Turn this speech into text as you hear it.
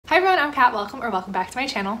Kat, welcome back to my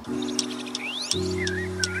channel.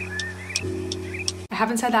 I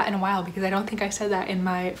haven't said that in a while because I don't think I said that in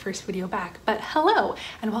my first video back, but hello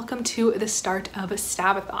and welcome to the start of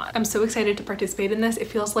STABATHON. I'm so excited to participate in this. It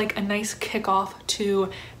feels like a nice kickoff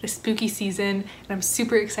to the spooky season and I'm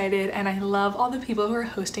super excited and I love all the people who are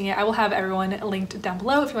hosting it. I will have everyone linked down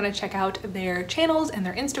below if you want to check out their channels and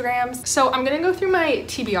their Instagrams. So I'm gonna go through my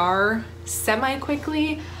TBR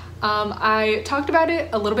semi-quickly. I talked about it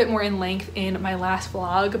a little bit more in length in my last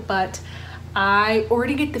vlog, but I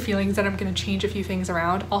already get the feelings that I'm gonna change a few things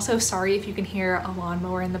around. Also, sorry if you can hear a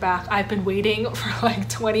lawnmower in the back. I've been waiting for like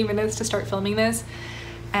 20 minutes to start filming this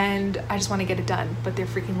and I just wanna get it done, but they're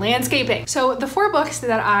freaking landscaping. So the 4 books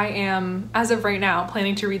that I am, as of right now,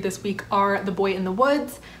 planning to read this week are The Boy in the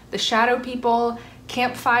Woods, The Shadow People,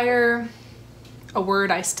 Campfire, a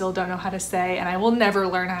word I still don't know how to say and I will never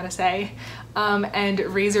learn how to say, and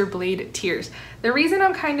Razor Blade Tears. The reason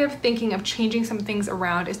I'm kind of thinking of changing some things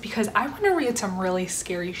around is because I want to read some really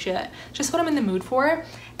scary shit, just what I'm in the mood for,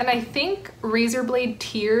 and I think Razor Blade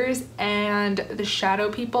Tears and The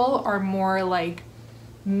Shadow People are more like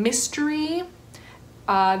mystery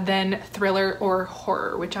than thriller or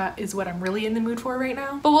horror, which is what I'm really in the mood for right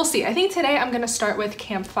now. But we'll see. I think today I'm gonna start with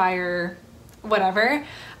Campfire whatever.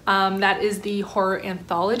 That is the horror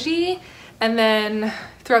anthology, and then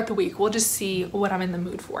throughout the week we'll just see what I'm in the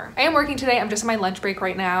mood for. I am working today. I'm just on my lunch break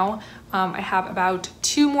right now. I have about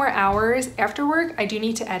 2 more hours after work. I do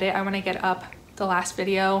need to edit. I want to get up the last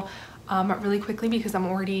video really quickly because I'm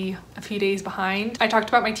already a few days behind. I talked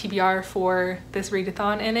about my TBR for this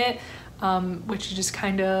readathon in it, which is just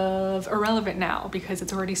kind of irrelevant now because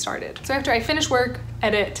it's already started. So after I finish work,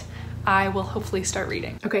 edit, I will hopefully start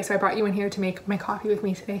reading. Okay, so I brought you in here to make my coffee with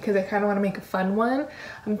me today because I kind of want to make a fun one.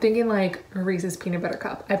 I'm thinking like Reese's peanut butter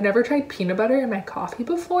cup. I've never tried peanut butter in my coffee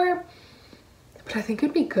before, but I think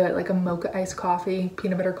it'd be good, like a mocha iced coffee,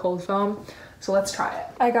 peanut butter cold foam. So let's try it.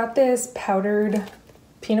 I got this powdered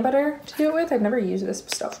peanut butter to do it with. I've never used this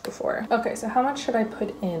stuff before. Okay, so how much should I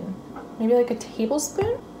put in? Maybe like a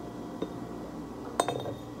tablespoon?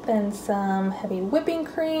 Then some heavy whipping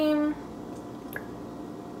cream.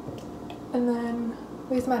 And then,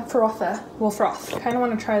 where's my frother? Well, froth. I kind of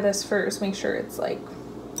want to try this first, make sure it's like,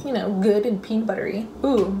 you know, good and peanut buttery.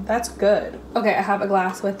 Ooh, that's good. Okay, I have a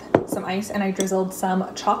glass with some ice and I drizzled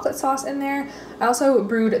some chocolate sauce in there. I also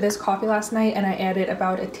brewed this coffee last night and I added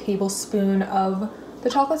about a tablespoon of the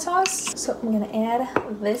chocolate sauce. So I'm gonna add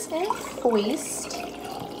this in first.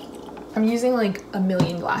 I'm using like a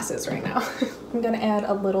million glasses right now. I'm gonna add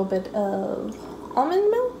a little bit of almond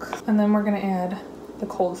milk and then we're gonna add the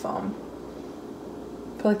cold foam.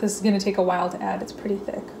 I feel like this is gonna take a while to add. It's pretty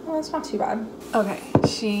thick. Oh, it's not too bad. Okay,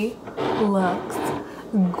 she looks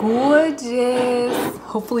gorgeous.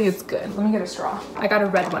 Hopefully it's good. Let me get a straw. I got a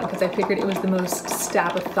red one because I figured it was the most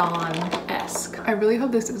Stabathon-esque. I really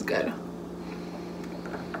hope this is good.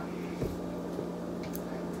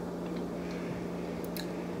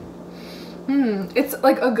 It's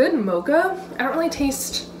like a good mocha. I don't really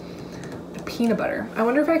taste peanut butter. I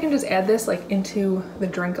wonder if I can just add this like into the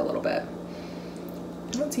drink a little bit.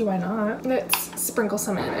 I don't see why not. Let's sprinkle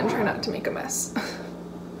some in and try not to make a mess.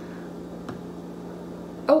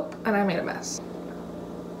 Oh, and I made a mess.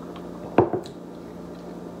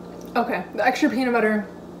 Okay, the extra peanut butter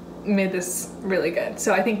made this really good.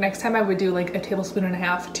 So I think next time I would do like 1.5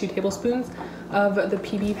 tablespoons, 2 tablespoons of the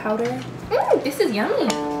PB powder. This is yummy.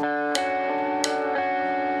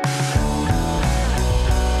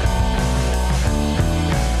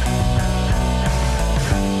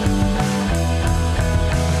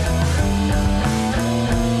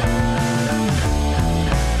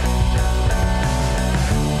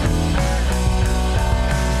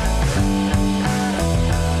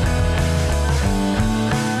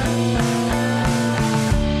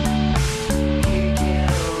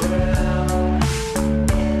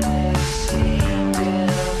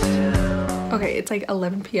 It's like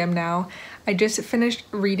 11 p.m. now. I just finished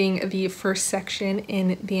reading the first section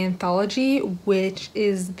in the anthology, which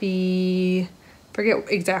is the, I forget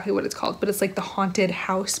exactly what it's called, but it's like the haunted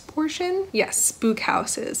house portion. Yes, spook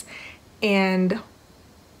houses. And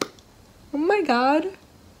oh my god,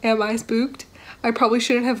 am I spooked? I probably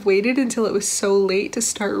shouldn't have waited until it was so late to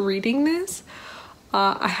start reading this.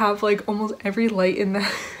 I have like almost every light in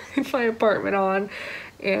my apartment on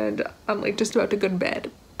and I'm like just about to go to bed.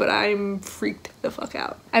 But I'm freaked the fuck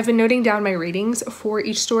out. I've been noting down my ratings for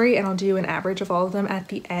each story and I'll do an average of all of them at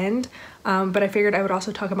the end. But I figured I would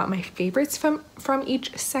also talk about my favorites from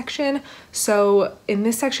each section. So in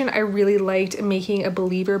this section, I really liked Making a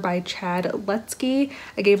Believer by Chad Lutzke.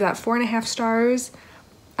 I gave that 4.5 stars.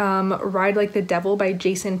 Ride Like the Devil by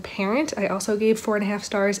Jason Parent. I also gave 4.5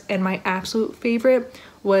 stars, and my absolute favorite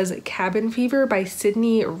was Cabin Fever by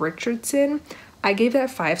Sydney Richardson. I gave that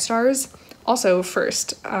 5 stars. Also,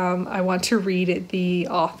 first, I want to read the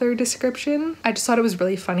author description. I just thought it was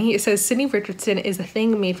really funny. It says, Sydney Richardson is a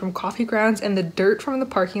thing made from coffee grounds and the dirt from the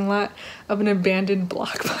parking lot of an abandoned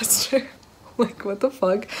Blockbuster. Like, what the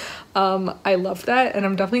fuck? I love that, and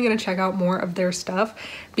I'm definitely gonna check out more of their stuff,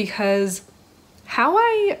 because how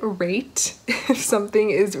I rate if something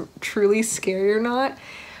is truly scary or not,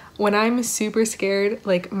 when I'm super scared,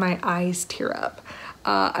 like, my eyes tear up.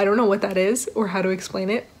 I don't know what that is or how to explain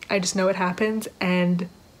it. I just know it happens, and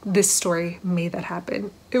this story made that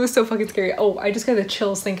happen. It was so fucking scary. Oh, I just got the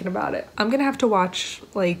chills thinking about it. I'm gonna have to watch,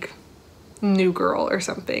 like, New Girl or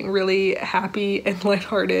something really happy and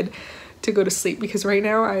lighthearted to go to sleep, because right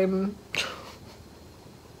now I'm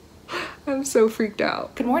so freaked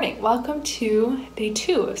out. Good morning. Welcome to day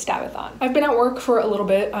 2 of STABATHON. I've been at work for a little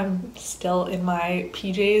bit. I'm still in my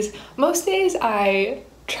PJs. Most days I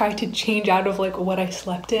try to change out of like what I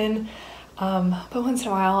slept in, but once in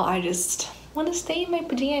a while I just want to stay in my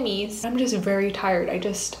pajamas. I'm just very tired. I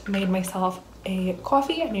just made myself a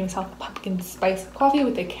coffee. I made myself a pumpkin spice coffee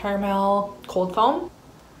with a caramel cold foam.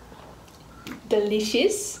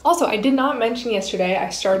 Delicious. Also, I did not mention yesterday, I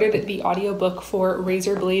started the audiobook for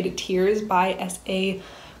Razorblade Tears by S.A.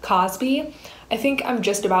 Cosby. I think I'm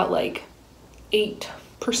just about like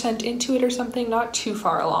 8% into it or something, not too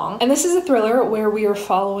far along. And this is a thriller where we are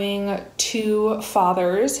following 2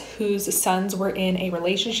 fathers whose sons were in a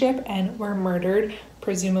relationship and were murdered,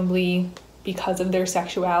 presumably because of their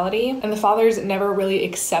sexuality. And the fathers never really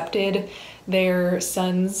accepted their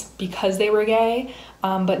sons because they were gay,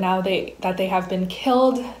 but now that they have been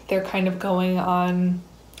killed, they're kind of going on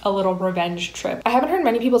a little revenge trip. I haven't heard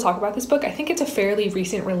many people talk about this book. I think it's a fairly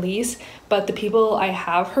recent release, but the people I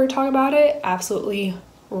have heard talk about it absolutely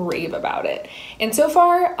rave about it. And so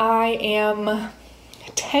far, I am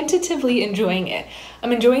tentatively enjoying it.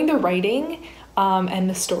 I'm enjoying the writing and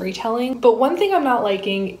the storytelling, but one thing I'm not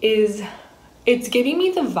liking is it's giving me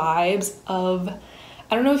the vibes of,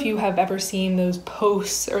 I don't know if you have ever seen those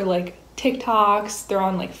posts or like TikToks, they're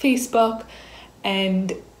on like Facebook,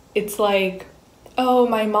 and it's like, oh,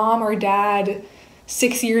 my mom or dad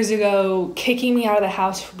 6 years ago kicking me out of the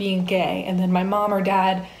house for being gay, and then my mom or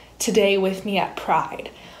dad today with me at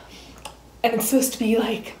Pride. And it's supposed to be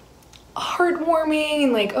like heartwarming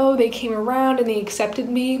and like, oh, they came around and they accepted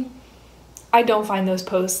me. I don't find those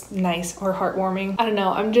posts nice or heartwarming. I don't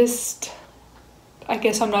know, I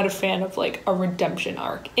guess I'm not a fan of like a redemption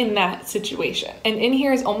arc in that situation. And in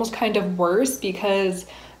here is almost kind of worse, because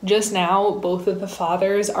just now both of the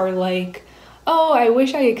fathers are like, oh, I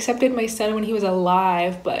wish I accepted my son when he was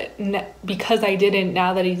alive, but because I didn't,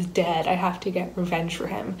 now that he's dead, I have to get revenge for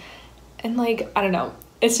him. And like, I don't know,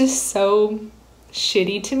 it's just so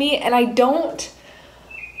shitty to me. And I don't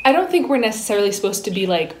think we're necessarily supposed to be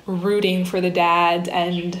like rooting for the dads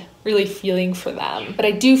and really feeling for them, but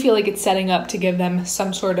I do feel like it's setting up to give them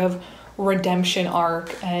some sort of redemption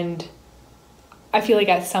arc, and I feel like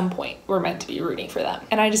at some point we're meant to be rooting for them.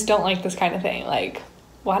 And I just don't like this kind of thing. Like,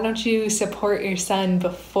 why don't you support your son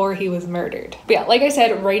before he was murdered? But yeah, like I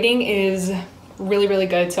said, writing is really, really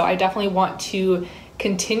good, so I definitely want to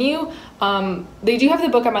continue. They do have the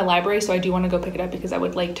book at my library, so I do want to go pick it up because I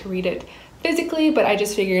would like to read it physically, but I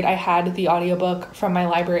just figured I had the audiobook from my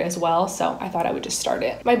library as well, so I thought I would just start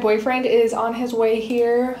it. My boyfriend is on his way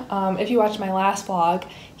here. If you watched my last vlog,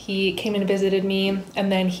 he came and visited me,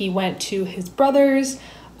 and then he went to his brother's,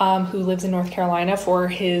 who lives in North Carolina, for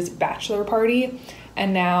his bachelor party.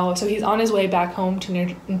 And now, so he's on his way back home to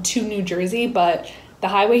New Jersey, but the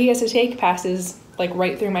highway he has to take passes like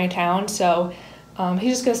right through my town, so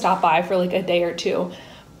he's just gonna stop by for like a day or 2.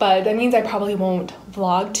 But that means I probably won't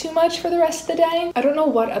vlog too much for the rest of the day. I don't know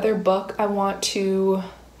what other book I want to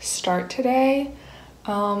start today.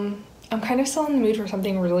 I'm kind of still in the mood for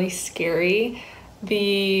something really scary.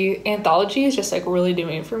 The anthology is just like really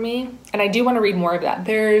doing it for me, and I do want to read more of that.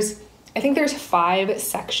 I think there's 5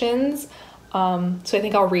 sections, so I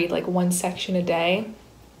think I'll read like 1 section a day.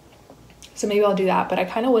 So maybe I'll do that, but I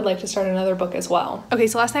kind of would like to start another book as well. Okay,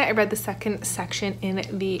 so last night I read the 2nd section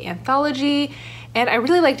in the anthology, and I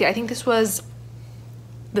really liked it. I think this was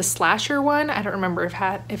the slasher one. I don't remember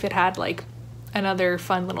if it had like another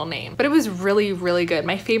fun little name, but it was really, really good.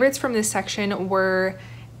 My favorites from this section were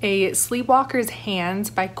A Sleepwalker's Hands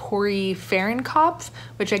by Corey Fahrenkopf,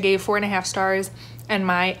 which I gave 4.5 stars, and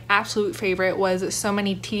my absolute favorite was So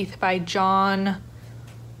Many Teeth by John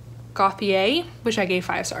Gauthier, which I gave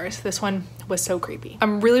 5 stars. This one was so creepy.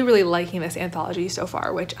 I'm really, really liking this anthology so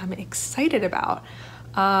far, which I'm excited about.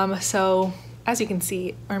 So as you can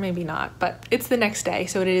see, or maybe not, but it's the next day.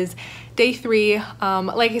 So it is day 3.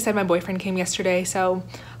 Like I said, my boyfriend came yesterday. So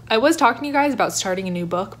I was talking to you guys about starting a new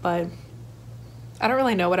book, but I don't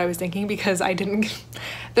really know what I was thinking because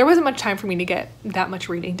there wasn't much time for me to get that much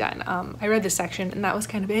reading done. I read this section and that was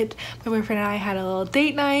kind of it. My boyfriend and I had a little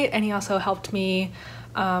date night, and he also helped me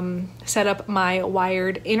set up my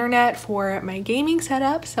wired internet for my gaming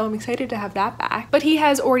setup, so I'm excited to have that back. But he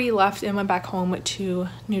has already left and went back home to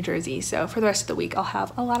New Jersey, so for the rest of the week I'll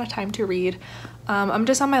have a lot of time to read. I'm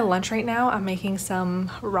just on my lunch right now. I'm making some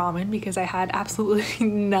ramen because I had absolutely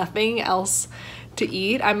nothing else to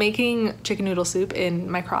eat. I'm making chicken noodle soup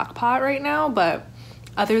in my crock pot right now, but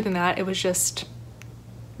other than that, it was just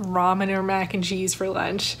ramen or mac and cheese for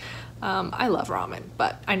lunch. I love ramen,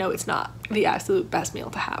 but I know it's not the absolute best meal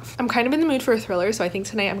to have. I'm kind of in the mood for a thriller, so I think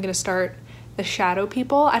tonight I'm gonna start The Shadow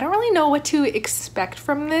People. I don't really know what to expect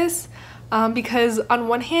from this because on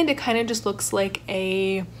one hand it kind of just looks like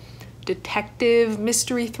a detective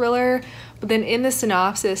mystery thriller, but then in the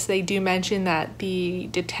synopsis they do mention that the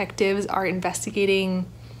detectives are investigating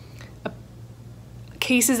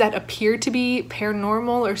cases that appear to be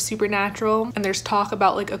paranormal or supernatural, and there's talk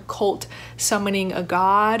about like a cult summoning a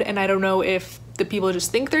god, and I don't know if the people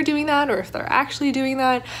just think they're doing that or if they're actually doing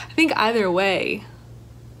that. I think either way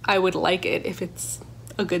I would like it if it's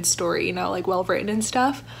a good story, you know, like well written and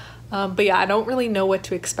stuff. But yeah, I don't really know what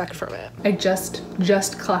to expect from it. I just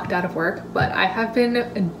clocked out of work, but I have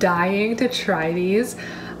been dying to try these.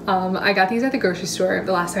 I got these at the grocery store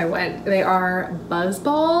the last time I went. They are buzz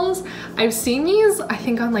balls. I've seen these, I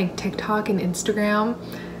think, on like TikTok and Instagram,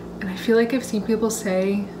 and I feel like I've seen people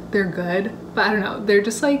say they're good, but I don't know. They're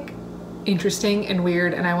just like interesting and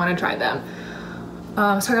weird, and I want to try them.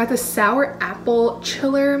 So I got the sour apple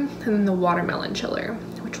chiller and then the watermelon chiller.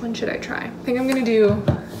 Which one should I try? I think I'm gonna do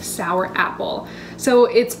sour apple. So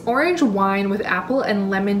it's orange wine with apple and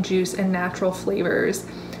lemon juice and natural flavors.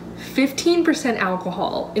 15%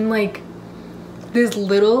 alcohol in like this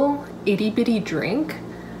little itty bitty drink.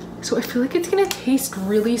 So I feel like it's gonna taste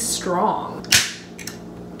really strong.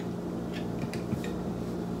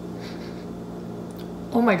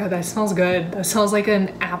 Oh my god, that smells good. That smells like an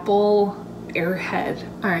apple airhead.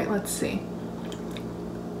 All right, let's see.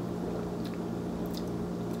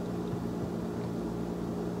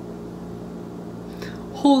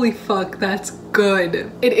 Holy fuck, that's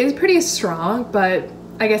good. It is pretty strong, but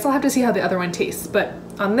I guess I'll have to see how the other one tastes. But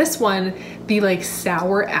on this one, the like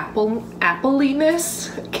sour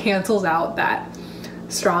appliness cancels out that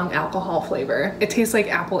strong alcohol flavor. It tastes like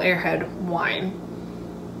apple airhead wine.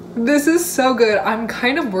 This is so good. I'm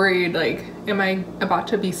kind of worried, like, am I about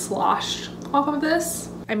to be sloshed off of this?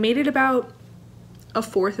 I made it about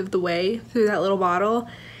 1/4 of the way through that little bottle,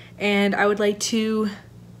 and I would like to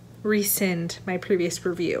rescind my previous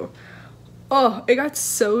review. Oh, it got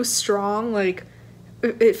so strong, like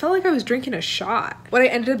it felt like I was drinking a shot. What I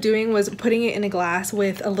ended up doing was putting it in a glass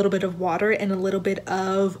with a little bit of water and a little bit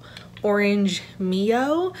of orange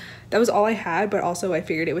Mio. That was all I had, but also I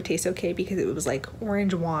figured it would taste okay because it was like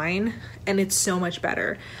orange wine and it's so much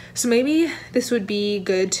better. So maybe this would be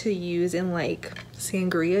good to use in like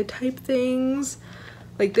sangria type things.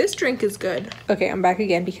 Like this drink is good. Okay, I'm back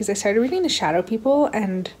again because I started reading The Shadow People,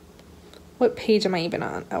 and what page am I even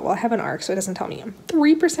on? Oh, well, I have an arc, so it doesn't tell me. I'm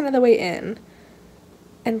 3% of the way in.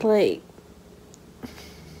 And like,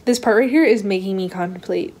 this part right here is making me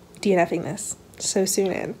contemplate DNFing this so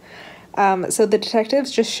soon in. So the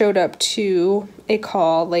detectives just showed up to a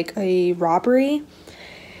call, like a robbery,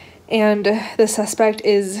 and the suspect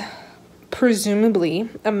is presumably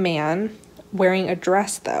a man wearing a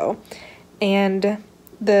dress though. And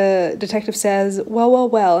the detective says,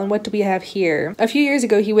 well, and what do we have here? A few years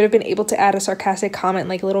ago, he would have been able to add a sarcastic comment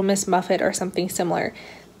like Little Miss Muffet or something similar.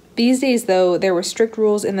 These days, though, there were strict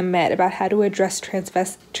rules in the Met about how to address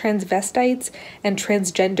transvestites and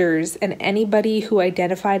transgenders and anybody who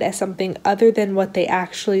identified as something other than what they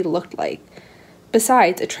actually looked like.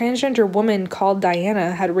 Besides, a transgender woman called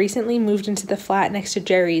Diana had recently moved into the flat next to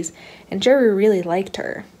Jerry's, and Jerry really liked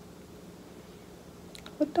her.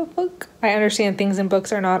 What the fuck? I understand things in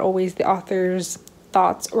books are not always the author's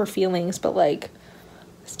thoughts or feelings, but like,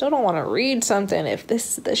 I still don't want to read something if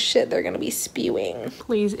this is the shit they're gonna be spewing.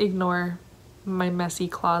 Please ignore my messy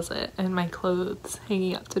closet and my clothes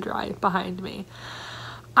hanging up to dry behind me.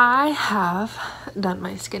 I have done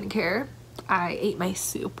my skincare. I ate my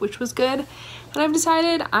soup, which was good, and I've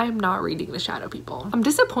decided I'm not reading The Shadow People. I'm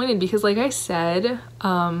disappointed because, like I said,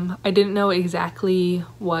 I didn't know exactly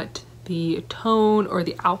what the tone or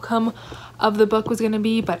the outcome of the book was going to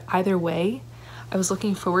be, but either way, I was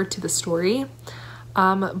looking forward to the story.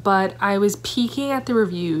 but I was peeking at the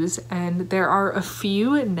reviews and there are a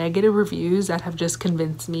few negative reviews that have just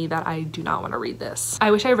convinced me that I do not want to read this.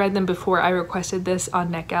 I wish I read them before I requested this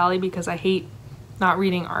on NetGalley because I hate not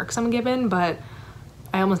reading arcs I'm given, but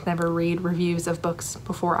I almost never read reviews of books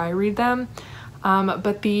before I read them.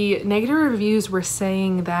 But the negative reviews were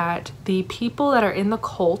saying that the people that are in the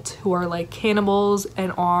cult, who are like cannibals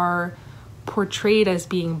and are portrayed as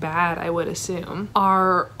being bad, I would assume,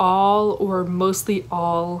 are all or mostly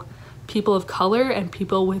all people of color and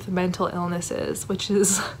people with mental illnesses, which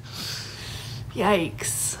is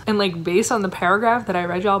yikes. And like based on the paragraph that I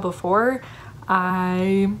read y'all before,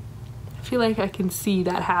 I feel like I can see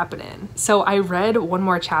that happening. So I read one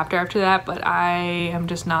more chapter after that, but I am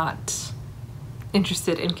just not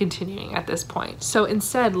interested in continuing at this point. So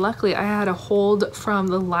instead, luckily, I had a hold from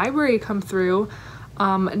the library come through,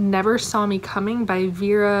 Never Saw Me Coming by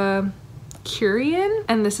Vera Kurian,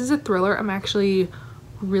 and this is a thriller I'm actually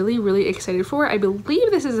really excited for. I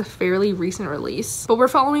believe this is a fairly recent release, but we're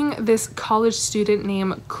following this college student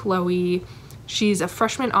named Chloe. She's a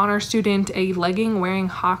freshman honor student, a legging-wearing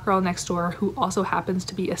hot girl next door who also happens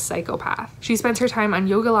to be a psychopath. She spends her time on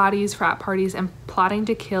yoga lattes, frat parties, and plotting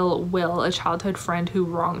to kill Will, a childhood friend who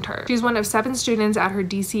wronged her. She's one of 7 students at her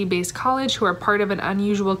DC-based college who are part of an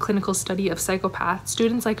unusual clinical study of psychopaths,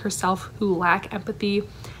 students like herself who lack empathy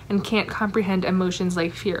and can't comprehend emotions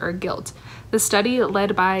like fear or guilt. The study,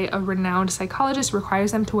 led by a renowned psychologist,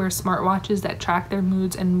 requires them to wear smartwatches that track their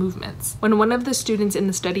moods and movements. When one of the students in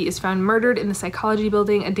the study is found murdered in the psychology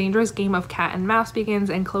building, a dangerous game of cat and mouse begins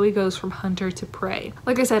and Chloe goes from hunter to prey.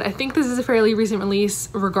 Like I said, I think this is a fairly recent release.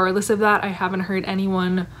 Regardless of that, I haven't heard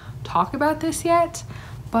anyone talk about this yet,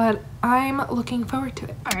 but I'm looking forward to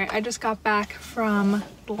it. All right, I just got back from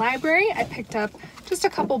the library. I picked up just a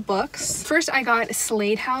couple books. First, I got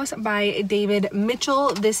Slade House by David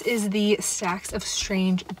Mitchell. This is the Stacks of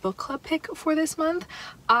Strange book club pick for this month.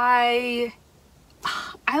 I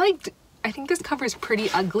think this cover is pretty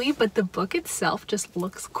ugly, but the book itself just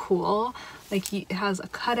looks cool. Like it has a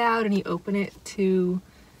cutout and you open it to,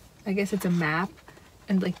 I guess it's a map,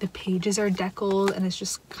 and like the pages are deckled and it's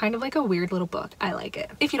just kind of like a weird little book. I like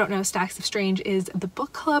it. If you don't know, Stacks of Strange is the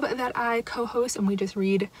book club that I co-host and we just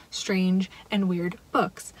read strange and weird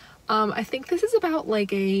books. I think this is about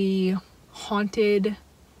like a haunted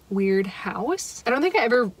weird house. I don't think I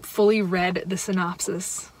ever fully read the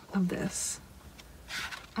synopsis of this.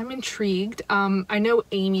 I'm intrigued. I know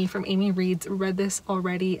Amy from Amy Reads read this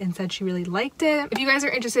already and said she really liked it. If you guys are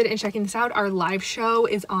interested in checking this out, our live show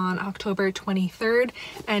is on October 23rd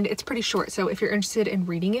and it's pretty short, so if you're interested in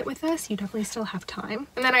reading it with us, you definitely still have time.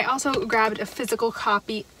 And then I also grabbed a physical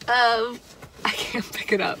copy of, I can't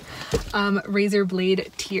pick it up, Razor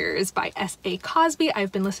Blade Tears by S.A. Cosby.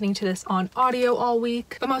 I've been listening to this on audio all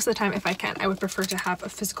week, but most of the time, if I can, I would prefer to have a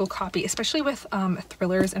physical copy, especially with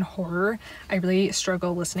thrillers and horror. I really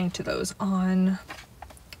struggle listening to those on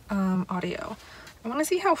audio. I want to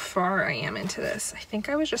see how far I am into this. I think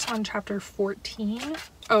I was just on chapter 14.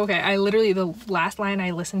 Oh, okay, I literally, the last line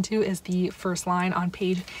I listened to is the first line on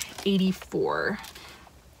page 84.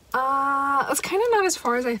 It's kind of not as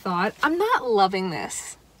far as I thought. I'm not loving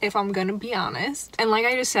this, if I'm gonna be honest. And like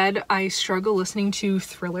I just said, I struggle listening to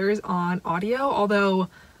thrillers on audio, although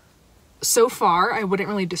so far I wouldn't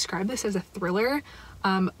really describe this as a thriller,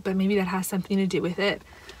 but maybe that has something to do with it.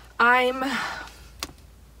 I'm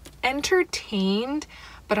entertained,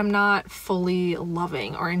 but I'm not fully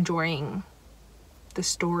loving or enjoying the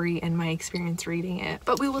story and my experience reading it,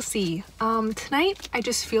 but we will see. Tonight I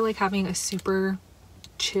just feel like having a super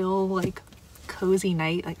chill, like cozy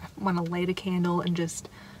night. Like I want to light a candle and just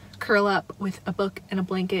curl up with a book and a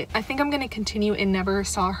blanket. I think I'm going to continue in Never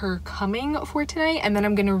Saw Her Coming for tonight, and then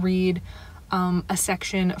I'm going to read a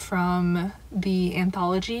section from the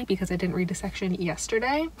anthology because I didn't read a section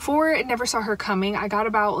yesterday. For Never Saw Her Coming, I got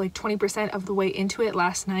about like 20% of the way into it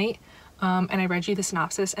last night, and I read you the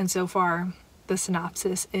synopsis, and so far the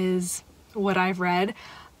synopsis is what I've read,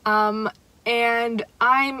 and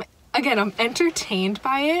I'm entertained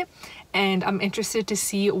by it and I'm interested to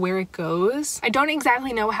see where it goes. I don't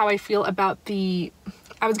exactly know how I feel about I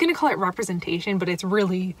was gonna call it representation, but it's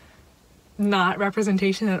really not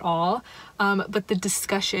representation at all, but the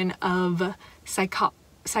discussion of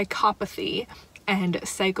psychopathy and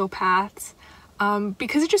psychopaths,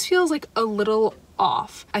 because it just feels like a little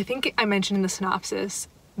off. I think I mentioned in the synopsis,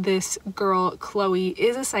 this girl, Chloe,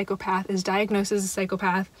 is a psychopath, is diagnosed as a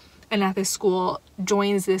psychopath, and at this school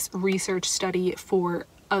joins this research study for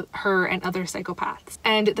her and other psychopaths.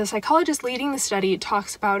 And the psychologist leading the study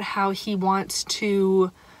talks about how he wants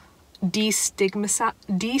to destigmatize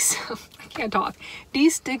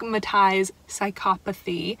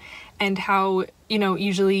psychopathy, and how, you know,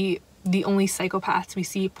 usually the only psychopaths we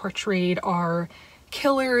see portrayed are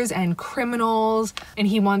killers and criminals, and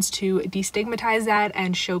he wants to destigmatize that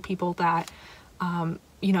and show people that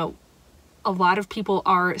you know, a lot of people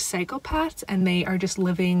are psychopaths and they are just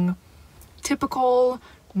living typical,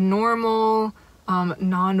 normal,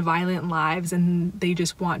 non-violent lives, and they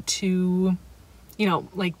just want to, you know,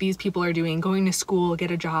 like these people are doing, going to school,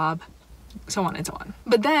 get a job, so on and so on.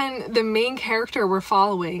 But then the main character we're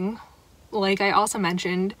following, like I also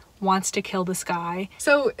mentioned, wants to kill this guy.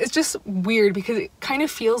 So it's just weird because it kind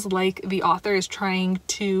of feels like the author is trying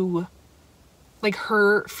to, like,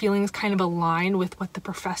 her feelings kind of align with what the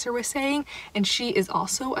professor was saying, and she is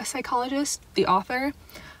also a psychologist, the author,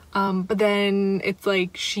 but then it's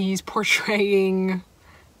like she's portraying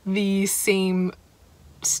the same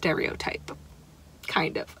stereotype,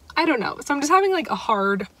 kind of. I don't know, so I'm just having like a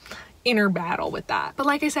hard inner battle with that. But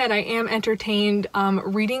like I said, I am entertained.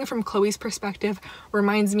 Reading from Chloe's perspective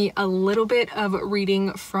reminds me a little bit of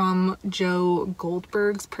reading from Joe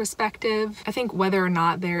Goldberg's perspective. I think whether or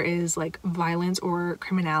not there is like violence or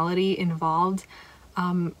criminality involved,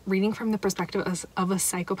 reading from the perspective of a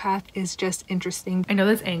psychopath is just interesting. I know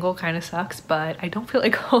this angle kind of sucks, but I don't feel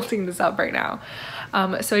like holding this up right now.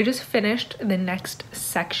 So I just finished the next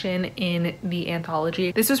section in the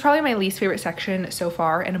anthology. This was probably my least favorite section so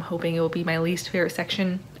far, and I'm hoping it will be my least favorite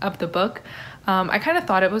section of the book. I kind of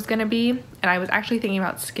thought it was gonna be, and I was actually thinking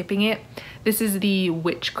about skipping it. This is the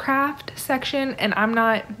witchcraft section, and I'm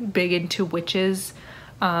not big into witches,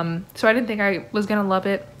 so I didn't think I was gonna love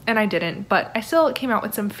it, and I didn't, but I still came out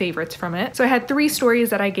with some favorites from it. So I had 3 stories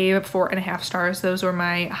that I gave 4.5 stars. Those were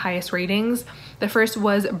my highest ratings. The first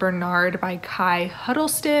was Bernard by Kai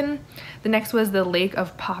Huddleston. The next was The Lake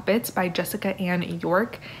of Poppets by Jessica Ann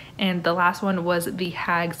York. And the last one was The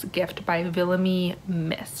Hag's Gift by Villamy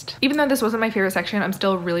Mist. Even though this wasn't my favorite section, I'm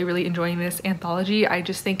still really enjoying this anthology. I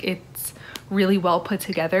just think it's really well put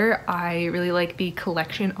together. I really like the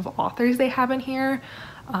collection of authors they have in here.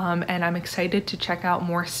 And I'm excited to check out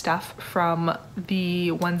more stuff from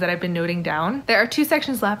the ones that I've been noting down. There are 2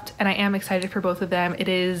 sections left, and I am excited for both of them. It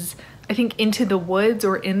is, I think, Into the Woods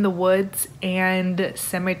or In the Woods and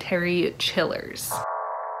Cemetery Chillers.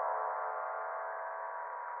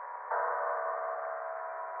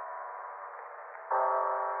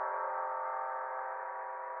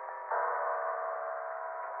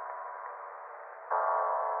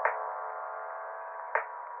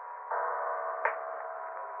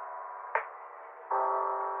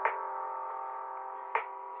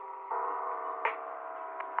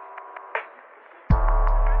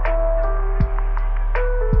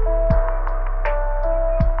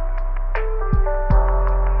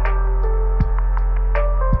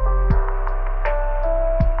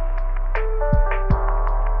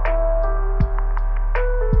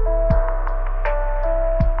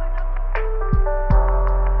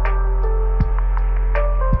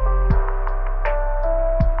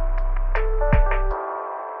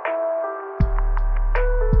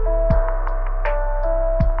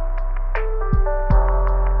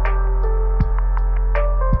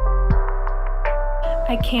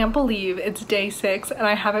 I can't believe it's day 6 and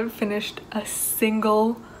I haven't finished a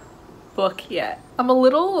single book yet. I'm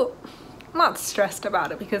not stressed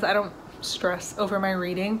about it because I don't stress over my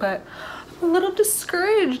reading, but I'm a little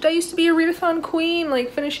discouraged. I used to be a readathon queen,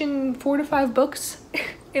 like finishing 4 to 5 books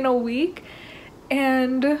in a week,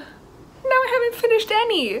 and now I haven't finished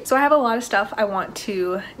any. So I have a lot of stuff I want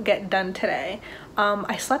to get done today.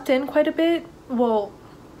 I slept in quite a bit. Well,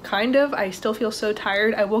 kind of. I still feel so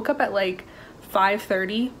tired. I woke up at like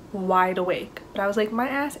 5:30 wide awake, but I was like, my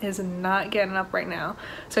ass is not getting up right now.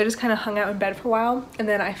 So I just kind of hung out in bed for a while, and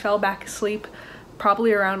then I fell back asleep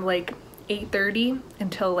probably around like 8:30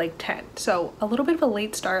 until like 10. So a little bit of a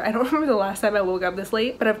late start. I don't remember the last time I woke up this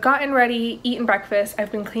late, but I've gotten ready, eaten breakfast.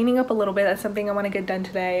 I've been cleaning up a little bit. That's something I want to get done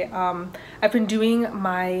today. I've been doing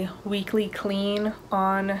my weekly clean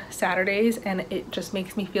on Saturdays, and it just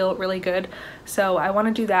makes me feel really good. So I want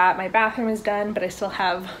to do that. My bathroom is done, but I still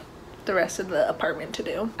have the rest of the apartment to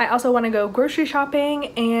do. I also want to go grocery shopping,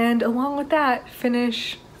 and along with that,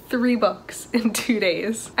 finish 3 books in 2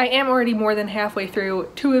 days. I am already more than halfway through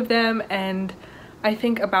 2 of them, and I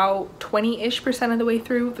think about 20-ish% of the way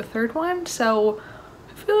through the 3rd one, so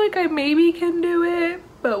I feel like I maybe can do it,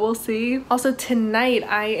 but we'll see. Also tonight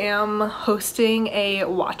I am hosting a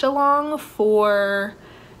watch along for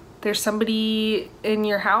There's Somebody in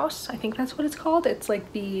Your House. I think that's what it's called. It's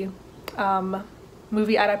like the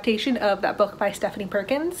movie adaptation of that book by Stephanie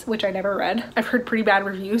Perkins, which I never read. I've heard pretty bad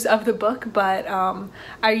reviews of the book, but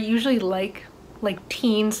I usually like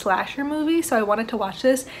teen slasher movies, so I wanted to watch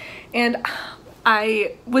this, and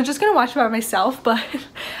I was just gonna watch it by myself, but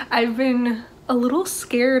I've been a little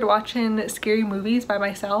scared watching scary movies by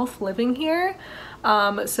myself living here.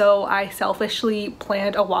 So I selfishly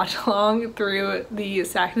planned a watch along through the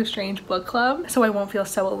Stacks of Strange book club so I won't feel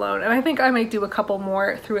so alone, and I think I might do a couple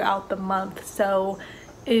more throughout the month. So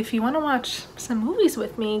if you want to watch some movies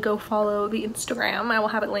with me, go follow the Instagram. I will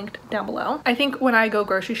have it linked down below. I think when I go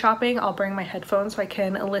grocery shopping, I'll bring my headphones so I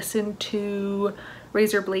can listen to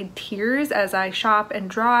Razor Blade Tears as I shop and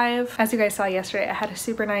drive. As you guys saw yesterday, I had a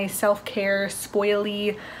super nice self-care,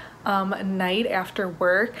 spoily night after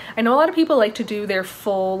work. I know a lot of people like to do their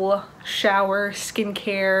full shower,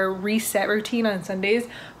 skincare, reset routine on Sundays,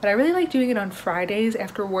 but I really like doing it on Fridays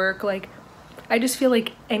after work. Like, I just feel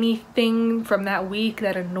like anything from that week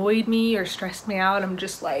that annoyed me or stressed me out, I'm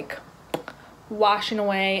just like washing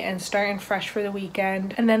away and starting fresh for the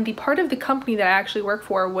weekend. And then the part of the company that I actually work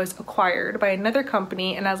for was acquired by another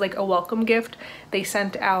company, and as like a welcome gift, they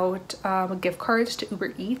sent out gift cards to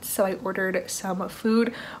Uber Eats. So I ordered some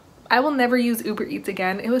food. I will never use Uber Eats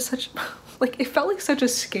again. It was such, like, it felt like such a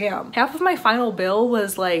scam. Half of my final bill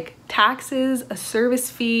was like taxes, a service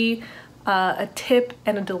fee, a tip,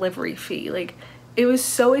 and a delivery fee. Like, it was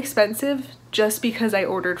so expensive just because I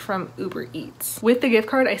ordered from Uber Eats. With the gift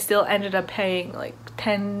card, I still ended up paying like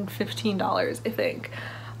 $10, $15, I think.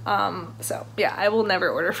 So yeah, I will never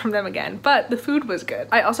order from them again, but the food was good.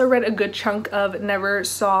 I also read a good chunk of Never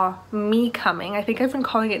Saw Me Coming. I think I've been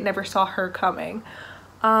calling it Never Saw Her Coming.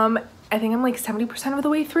 I think I'm like 70% of the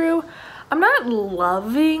way through. I'm not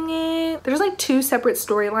loving it. There's like 2 separate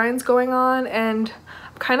storylines going on, and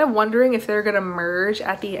I'm kind of wondering if they're gonna merge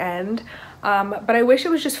at the end. But I wish it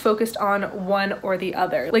was just focused on one or the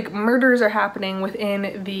other. Like, murders are happening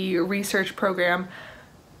within the research program,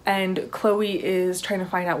 and Chloe is trying to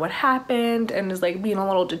find out what happened and is like being a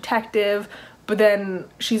little detective, but then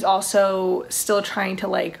she's also still trying to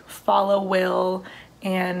like follow Will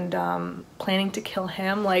and planning to kill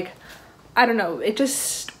him. Like, I don't know, it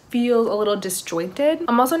just feels a little disjointed.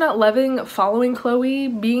 I'm also not loving following Chloe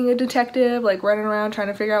being a detective, like running around trying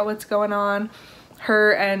to figure out what's going on.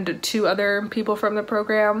 Her and 2 other people from the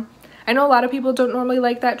program. I know a lot of people don't normally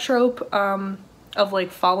like that trope of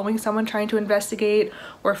like following someone trying to investigate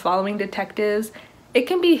or following detectives. It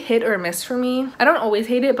can be hit or miss for me. I don't always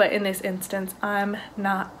hate it, but in this instance, I'm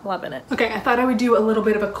not loving it. Okay, I thought I would do a little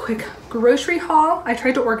bit of a quick grocery haul. I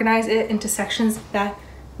tried to organize it into sections that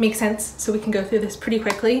make sense so we can go through this pretty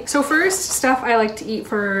quickly. So first, stuff I like to eat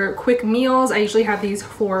for quick meals. I usually have these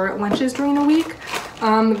for lunches during the week.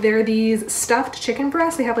 They're these stuffed chicken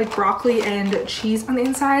breasts. They have like broccoli and cheese on the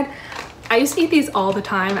inside. I used to eat these all the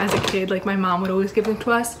time as a kid. Like, my mom would always give them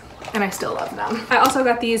to us, and I still love them. I also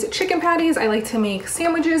got these chicken patties. I like to make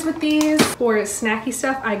sandwiches with these. For snacky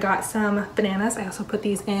stuff, I got some bananas. I also put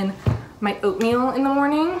these in my oatmeal in the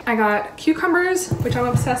morning. I got cucumbers, which I'm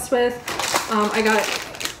obsessed with. I got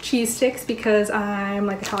cheese sticks because I'm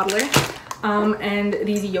like a toddler. And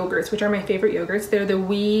these yogurts, which are my favorite yogurts. They're the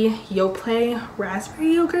Wee Yoplait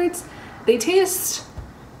raspberry yogurts. They taste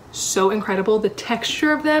so incredible. The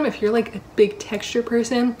texture of them, if you're like a big texture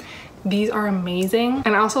person, these are amazing.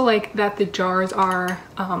 And I also like that the jars are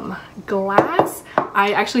glass.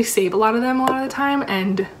 I actually save a lot of them a lot of the time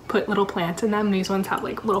and put little plants in them. These ones have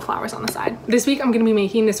like little flowers on the side. This week I'm gonna be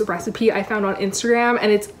making this recipe I found on Instagram,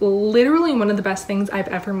 and it's literally one of the best things I've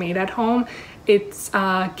ever made at home. It's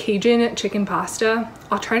Cajun chicken pasta.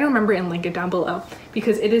 I'll try to remember and link it down below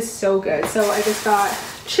because it is so good. So I just got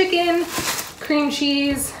chicken, cream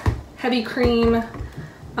cheese, heavy cream,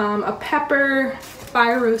 a pepper,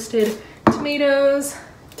 fire roasted tomatoes,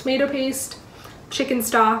 tomato paste, chicken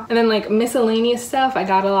stock, and then like miscellaneous stuff. I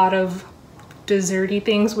got a lot of desserty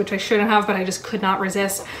things, which I shouldn't have, but I just could not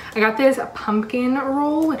resist. I got this pumpkin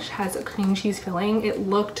roll, which has a cream cheese filling. It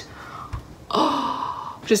looked,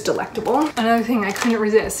 just delectable. Another thing I couldn't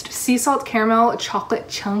resist, sea salt caramel chocolate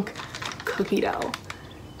chunk cookie dough.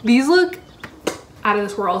 These look out of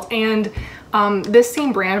this world. And this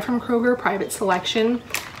same brand from Kroger, Private Selection,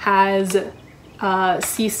 has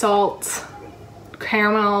sea salt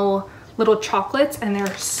caramel little chocolates, and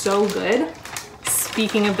they're so good.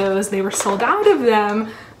 Speaking of those, they were sold out of them.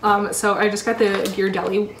 So I just got the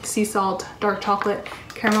Ghirardelli sea salt dark chocolate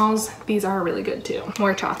caramels. These are really good too.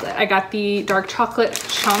 More chocolate. I got the dark chocolate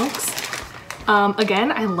chunks.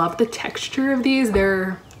 Again, I love the texture of these.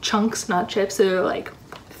 They're chunks, not chips, so they're like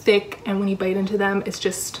thick, and when you bite into them, it's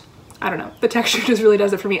just I don't know, the texture just really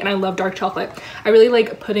does it for me, and I love dark chocolate. I really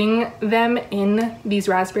like putting them in these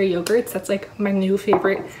raspberry yogurts. That's like my new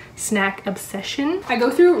favorite snack obsession. I go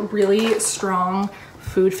through really strong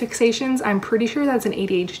food fixations. I'm pretty sure that's an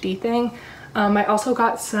ADHD thing. I also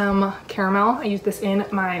got some caramel. I use this in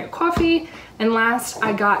my coffee. And last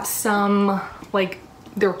I got some, like,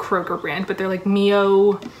 they're Kroger brand, but they're like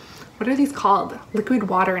Mio, what are these called? Liquid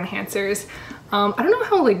water enhancers. I don't know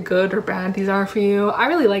how like good or bad these are for you. I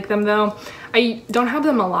really like them though. I don't have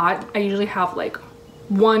them a lot. I usually have like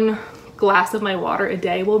 1 glass of my water a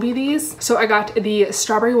day will be these. So I got the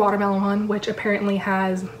strawberry watermelon one, which apparently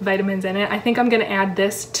has vitamins in it. I think I'm gonna add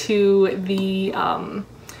this to the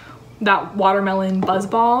that watermelon buzz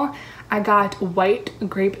ball. I got white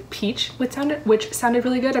grape peach, which sounded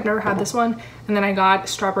really good. I've never had this one. And then I got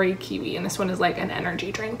strawberry kiwi, and this one is like an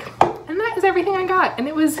energy drink. And that is everything I got, and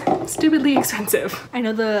it was stupidly expensive. I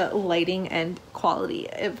know the lighting and quality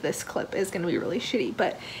of this clip is gonna be really shitty,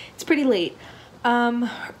 but it's pretty late.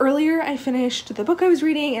 Earlier I finished the book I was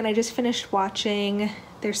reading, and I just finished watching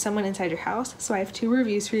There's Someone Inside Your House, so I have 2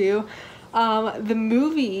 reviews for you. The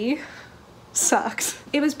movie sucks.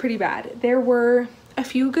 It was pretty bad. There were a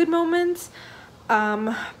few good moments,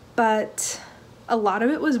 but a lot of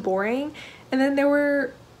it was boring, and then there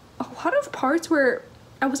were a lot of parts where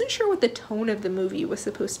I wasn't sure what the tone of the movie was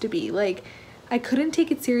supposed to be. Like, I couldn't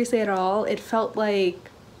take it seriously at all. It felt like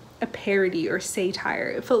a parody or satire.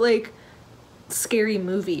 It felt like Scary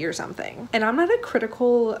Movie or something. And I'm not a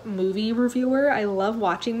critical movie reviewer. I love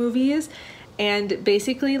watching movies, and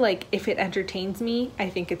basically, like, if it entertains me, I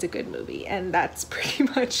think it's a good movie, and that's pretty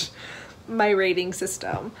much my rating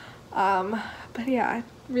system. But yeah, I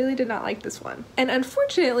really did not like this one. And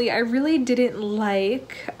unfortunately, I really didn't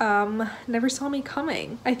like Never Saw Me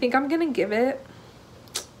Coming. I think I'm gonna give it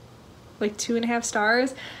like 2.5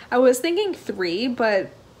 stars. I was thinking 3,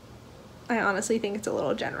 but I honestly think it's a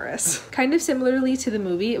little generous. Kind of similarly to the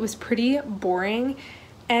movie, it was pretty boring,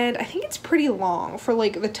 and I think it's pretty long for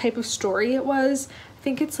like the type of story it was. I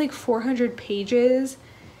think it's like 400 pages.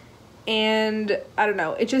 And I don't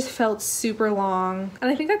know, it just felt super long. And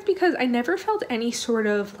I think that's because I never felt any sort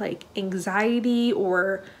of like anxiety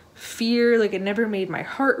or fear. Like, it never made my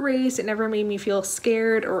heart race. It never made me feel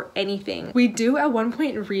scared or anything. We do at one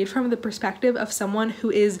point read from the perspective of someone who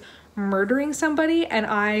is murdering somebody, and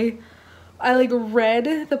I like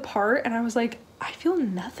read the part and I was like, I feel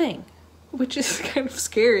nothing, which is kind of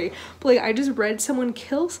scary. But like, I just read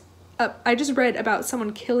about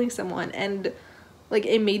someone killing someone, and like,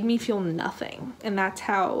 it made me feel nothing. And that's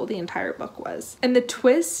how the entire book was. And the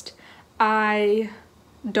twist, I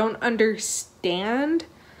don't understand.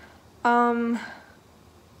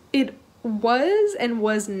 It was and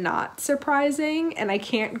was not surprising, and I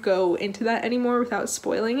can't go into that anymore without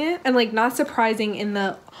spoiling it. And like, not surprising in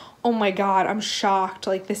the, oh my god, I'm shocked,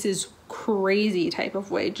 like this is crazy type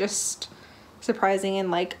of way. Just surprising in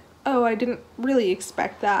like, oh, I didn't really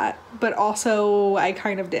expect that, but also I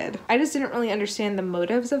kind of did. I just didn't really understand the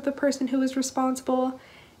motives of the person who was responsible.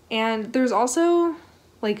 And there's also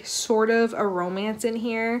like sort of a romance in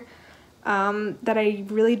here that I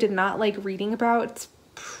really did not like reading about. It's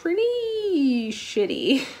pretty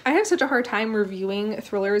shitty. I have such a hard time reviewing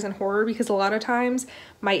thrillers and horror because a lot of times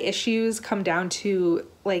my issues come down to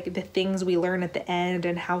like the things we learn at the end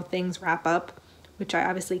and how things wrap up, which I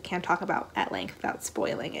obviously can't talk about at length without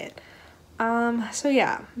spoiling it. So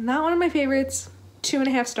yeah, not one of my favorites,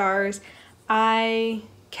 2.5 stars. I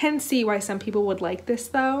can see why some people would like this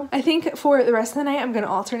though. I think for the rest of the night, I'm gonna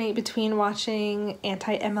alternate between watching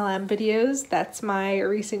anti-MLM videos, that's my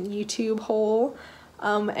recent YouTube hole,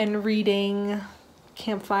 and reading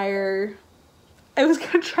Campfire. I was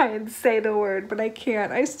gonna try and say the word, but I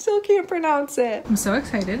can't. I still can't pronounce it. I'm so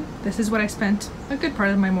excited. This is what I spent a good part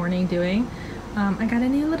of my morning doing. I got a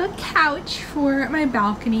new little couch for my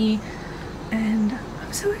balcony, and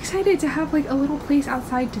I'm so excited to have like a little place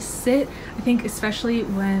outside to sit. I think especially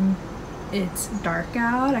when it's dark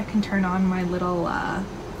out, I can turn on my little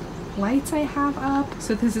lights I have up.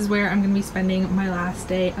 So this is where I'm gonna be spending my last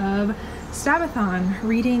day of STABATHON,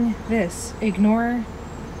 reading this. Ignore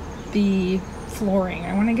the flooring.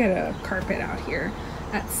 I want to get a carpet out here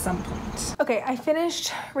at some point. Okay, I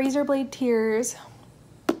finished Razorblade Tears.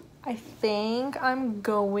 I think I'm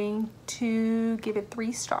going to give it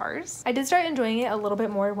 3 stars. I did start enjoying it a little bit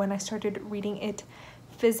more when I started reading it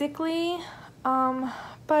physically,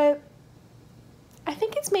 but I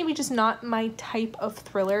think it's maybe just not my type of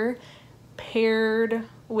thriller, paired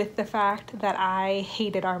with the fact that I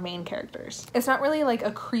hated our main characters. It's not really like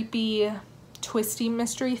a creepy, twisty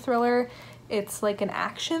mystery thriller. It's like an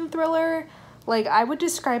action thriller. Like, I would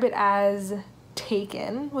describe it as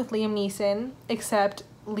Taken with Liam Neeson, except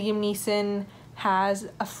Liam Neeson has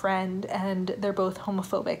a friend and they're both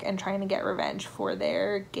homophobic and trying to get revenge for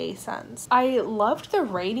their gay sons. I loved the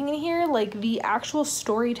writing in here. Like, the actual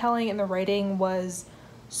storytelling and the writing was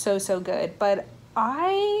so good, but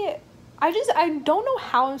I don't know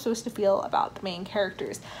how I'm supposed to feel about the main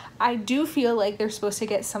characters. I do feel like they're supposed to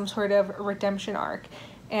get some sort of redemption arc,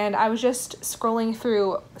 and I was just scrolling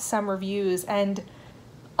through some reviews and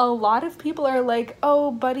a lot of people are like, oh,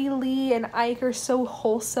 Buddy Lee and Ike are so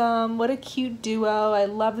wholesome, what a cute duo, I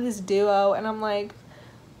love this duo, and I'm like,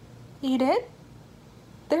 Edith,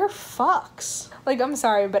 they're fucks. Like, I'm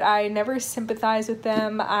sorry, but I never sympathize with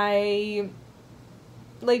them. Like,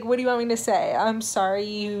 what do you want me to say? I'm sorry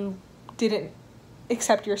you didn't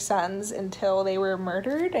accept your sons until they were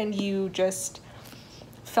murdered and you just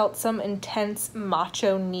felt some intense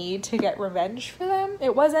macho need to get revenge for them.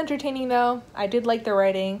 It was entertaining though. I did like the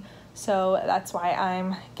writing, so that's why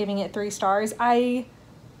I'm giving it 3 stars. I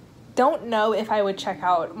don't know if I would check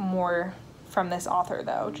out more from this author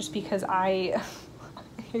though, just because I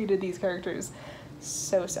hated these characters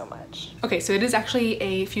so much. Okay, so it is actually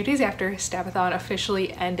a few days after STABATHON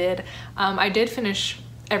officially ended. I did finish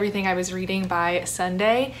everything I was reading by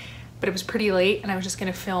Sunday, but it was pretty late and I was just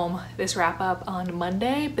gonna film this wrap up on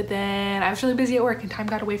Monday, but then I was really busy at work and time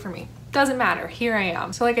got away from me. Doesn't matter, here I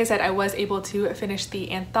am. So like I said, I was able to finish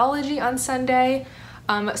the anthology on Sunday.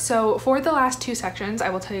 So for the last 2 sections, I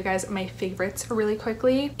will tell you guys my favorites really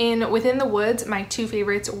quickly. In Within the Woods, my 2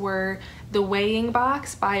 favorites were The Weighing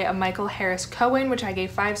Box by Michael Harris Cohen, which I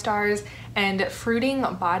gave 5 stars, and Fruiting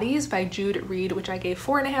Bodies by Jude Reed, which I gave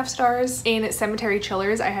 4.5 stars. In Cemetery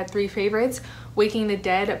Chillers, I had 3 favorites. Waking the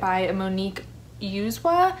Dead by Monique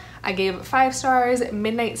Yuzwa, I gave 5 stars.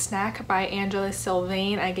 Midnight Snack by Angela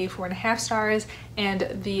Sylvain, I gave 4.5 stars.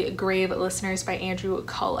 And The Grave Listeners by Andrew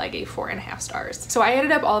Cull, I gave 4.5 stars. So I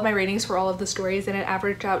added up all of my ratings for all of the stories and it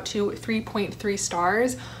averaged out to 3.3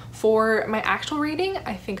 stars. For my actual rating,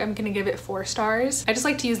 I think I'm gonna give it 4 stars. I just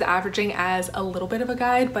like to use the averaging as a little bit of a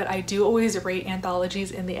guide, but I do always rate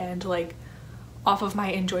anthologies in the end, like off of my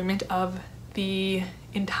enjoyment of the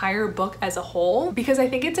entire book as a whole, because I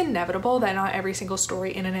think it's inevitable that not every single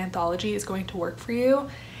story in an anthology is going to work for you.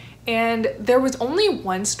 And there was only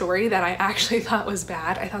one story that I actually thought was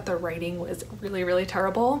bad. I thought the writing was really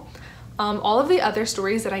terrible. All of the other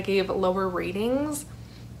stories that I gave lower ratings,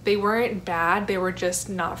 they weren't bad, they were just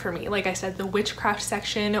not for me. Like I said, the witchcraft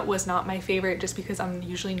section was not my favorite just because I'm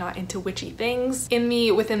usually not into witchy things. In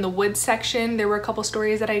the Within the Woods section, there were a couple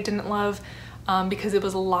stories that I didn't love because it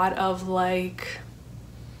was a lot of like,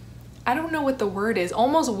 I don't know what the word is,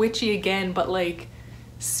 almost witchy again, but like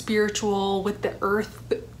spiritual with the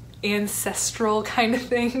earth, ancestral kind of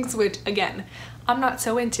things, which again, I'm not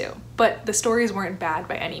so into, but the stories weren't bad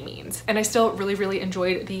by any means. And I still really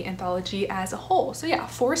enjoyed the anthology as a whole. So yeah,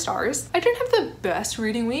 4 stars. I didn't have the best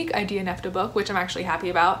reading week. I DNF'd a book, which I'm actually happy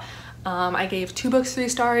about. I gave 2 books 3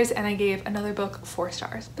 stars and I gave another book 4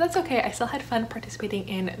 stars. But that's okay, I still had fun participating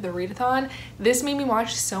in the readathon. This made me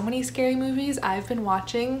watch so many scary movies. I've been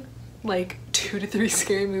watching like 2 to 3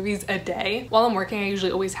 scary movies a day. While I'm working, I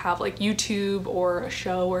usually always have like YouTube or a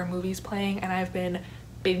show or movies playing, and I've been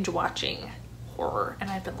binge watching horror and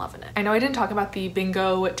I've been loving it. I know I didn't talk about the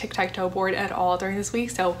bingo tic-tac-toe board at all during this week,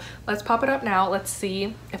 so let's pop it up now. Let's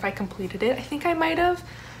see if I completed it. I think I might have.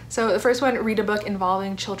 So the first one, read a book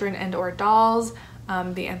involving children and or dolls.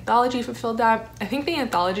 The anthology fulfilled that. I think the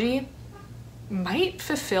anthology might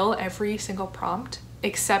fulfill every single prompt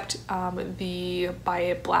except the by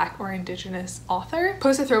a Black or Indigenous author.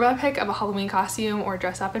 Post a throwback pic of a Halloween costume or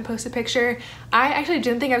dress up and post a picture. I actually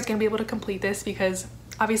didn't think I was gonna be able to complete this because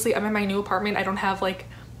obviously I'm in my new apartment. I don't have like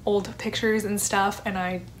old pictures and stuff, and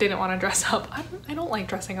I didn't want to dress up. I don't like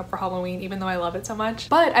dressing up for Halloween, even though I love it so much.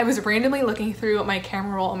 But I was randomly looking through my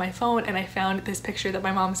camera roll on my phone and I found this picture that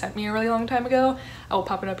my mom sent me a really long time ago. I will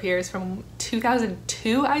pop it up here. It's from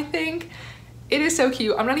 2002, I think. It is so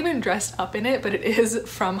cute. I'm not even dressed up in it, but it is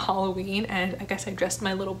from Halloween, and I guess I dressed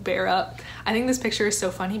my little bear up. I think this picture is so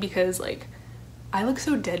funny because like I look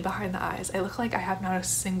so dead behind the eyes. I look like I have not a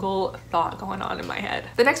single thought going on in my head.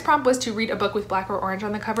 The next prompt was to read a book with black or orange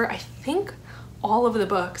on the cover. I think all of the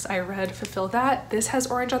books I read fulfilled that. This has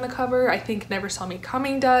orange on the cover. I think Never Saw Me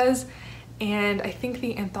Coming does. And I think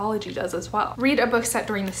the anthology does as well. Read a book set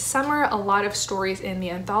during the summer. A lot of stories in the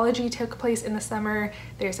anthology took place in the summer.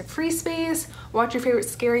 There's a free space. Watch your favorite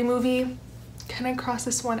scary movie. Can I cross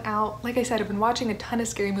this one out? Like I said, I've been watching a ton of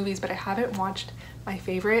scary movies, but I haven't watched my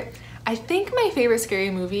favorite. I think my favorite scary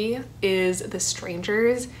movie is The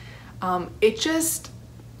Strangers. Home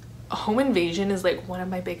invasion is like one of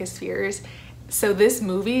my biggest fears. So this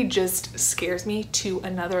movie just scares me to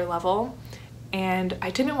another level. And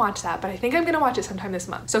I didn't watch that, but I think I'm gonna watch it sometime this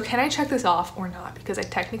month. So can I check this off or not? Because I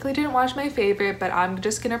technically didn't watch my favorite, but I'm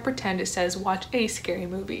just gonna pretend it says watch a scary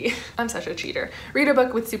movie. I'm such a cheater. Read a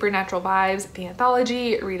book with supernatural vibes, the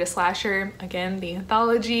anthology. Read a slasher, again, the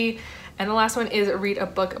anthology. And the last one is read a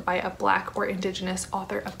book by a Black or Indigenous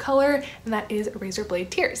author of color, and that is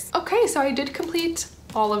Razorblade Tears. Okay, so I did complete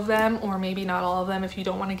all of them, or maybe not all of them if you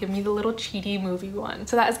don't want to give me the little cheaty movie one.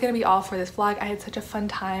 So that is going to be all for this vlog. I had such a fun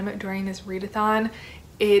time during this readathon.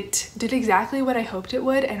 It did exactly what I hoped it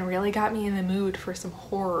would and really got me in the mood for some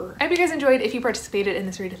horror. I hope you guys enjoyed. If you participated in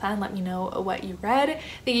this readathon, let me know what you read.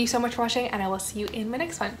 Thank you so much for watching, and I will see you in my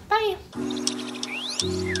next one. Bye!